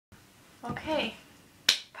Okay,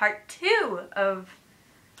 part 2 of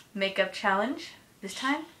makeup challenge. This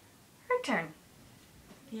time, her turn.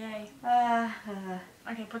 Yay.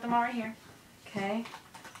 Okay, put them all right here. Okay.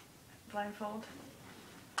 Blindfold.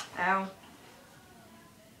 Ow.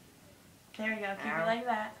 There we go. Keep Ow. it like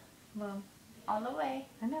that. Well, All the way.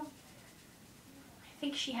 I know. I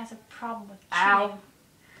think she has a problem with cheating. Ow.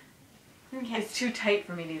 Okay. It's too tight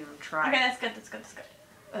for me to even try. Okay, that's good. That's good. That's good.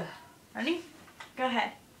 Ugh. Ready? Go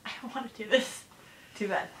ahead. I don't want to do this. Too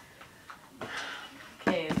bad.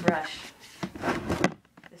 Okay, brush.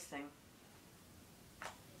 This thing.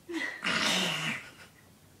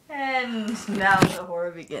 And now the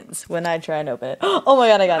horror begins when I try and open it. Oh my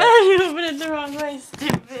god, I got it. You opened it the wrong way,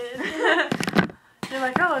 stupid. You're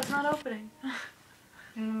like, oh, it's not opening.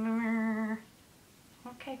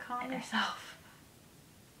 Okay, calm yourself.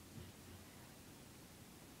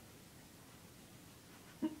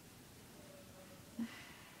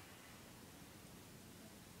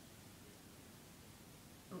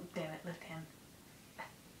 Damn it, left hand.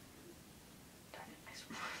 Darn it, I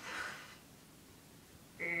swear.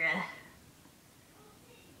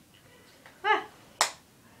 Ah.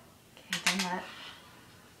 Okay, done that.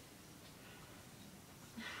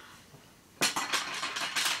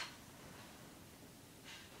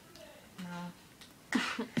 No.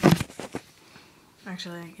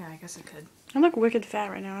 Actually, yeah, I guess I could. I look wicked fat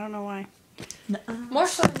right now. I don't know why. More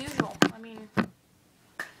so than usual. I mean...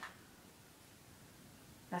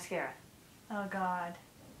 Mascara. Oh, God.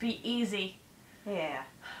 Be easy. Yeah.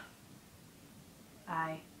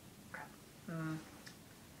 Crap.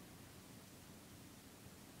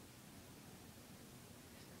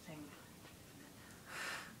 Thing.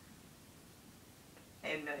 I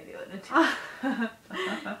have no idea what to do.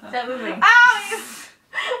 Is that moving? Ow!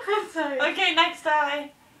 I'm sorry. Okay, next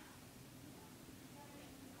eye.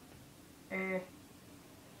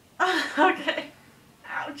 Okay.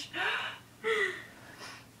 Ouch.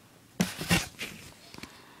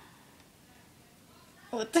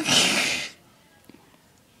 What the?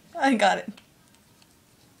 I got it.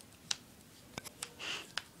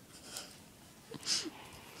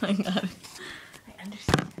 I got it. I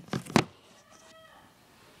understand.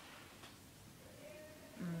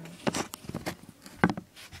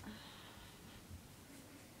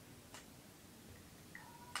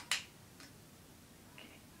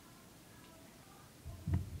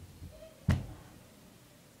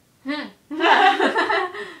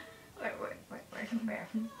 Where?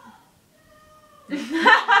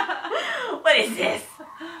 What is this?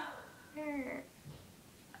 You're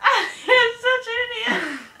such an idiot.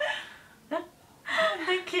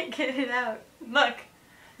 I can't get it out. Look,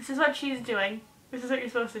 this is what she's doing. This is what you're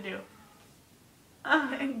supposed to do.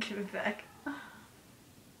 Give it back. Oh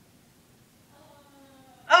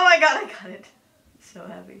my god, I got it. I'm so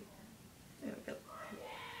happy. There we go.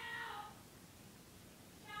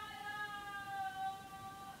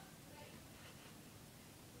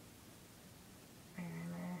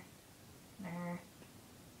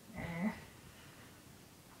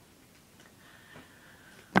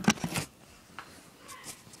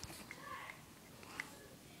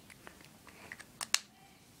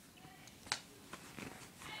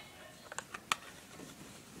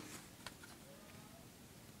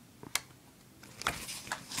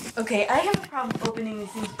 Okay, I have a problem opening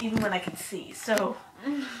these things even when I can see, so...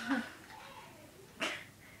 What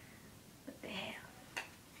the hell?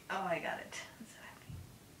 Oh, I got it. I'm so happy.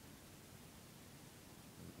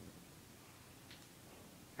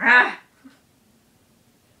 Ah!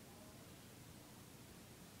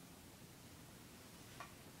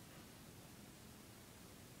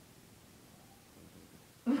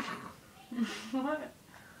 What?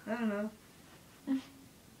 I don't know.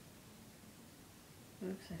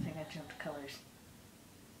 Oops, I think I jumped colors.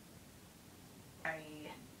 Hey,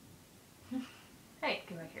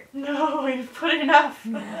 get back here. No, you've put enough.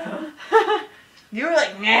 No. You were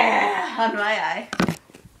like, nah, on my eye.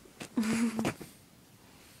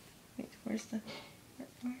 Wait, where's the...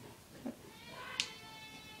 Where?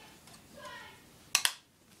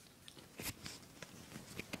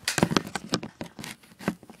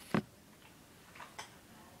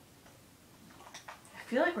 I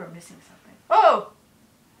feel like we're missing something. Oh!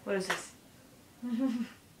 What is this?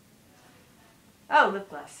 Oh, lip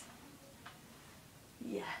gloss.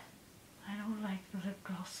 Yeah. I don't like the lip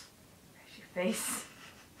gloss. There's your face.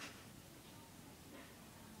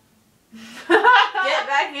 Get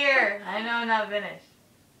back here! I know I'm not finished.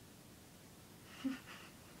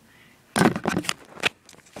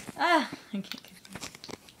 I can't get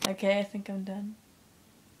it. Okay, I think I'm done.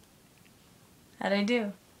 How'd I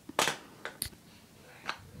do?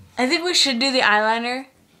 I think we should do the eyeliner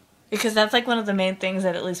Because that's like one of the main things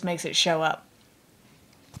that at least makes it show up.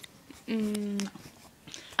 Alright,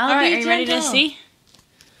 are you ready to see?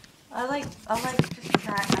 I'll just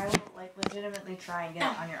try. I will like legitimately try and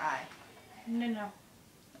get it on your eye. No.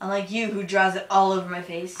 Unlike you, who draws it all over my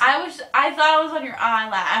face. I thought it was on your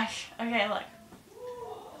eyelash. Okay, look.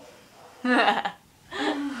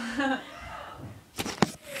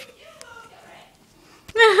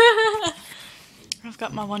 I've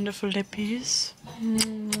got my wonderful lippies.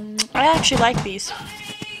 I actually like these.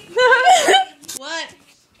 What?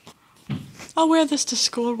 I'll wear this to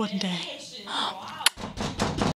school one day.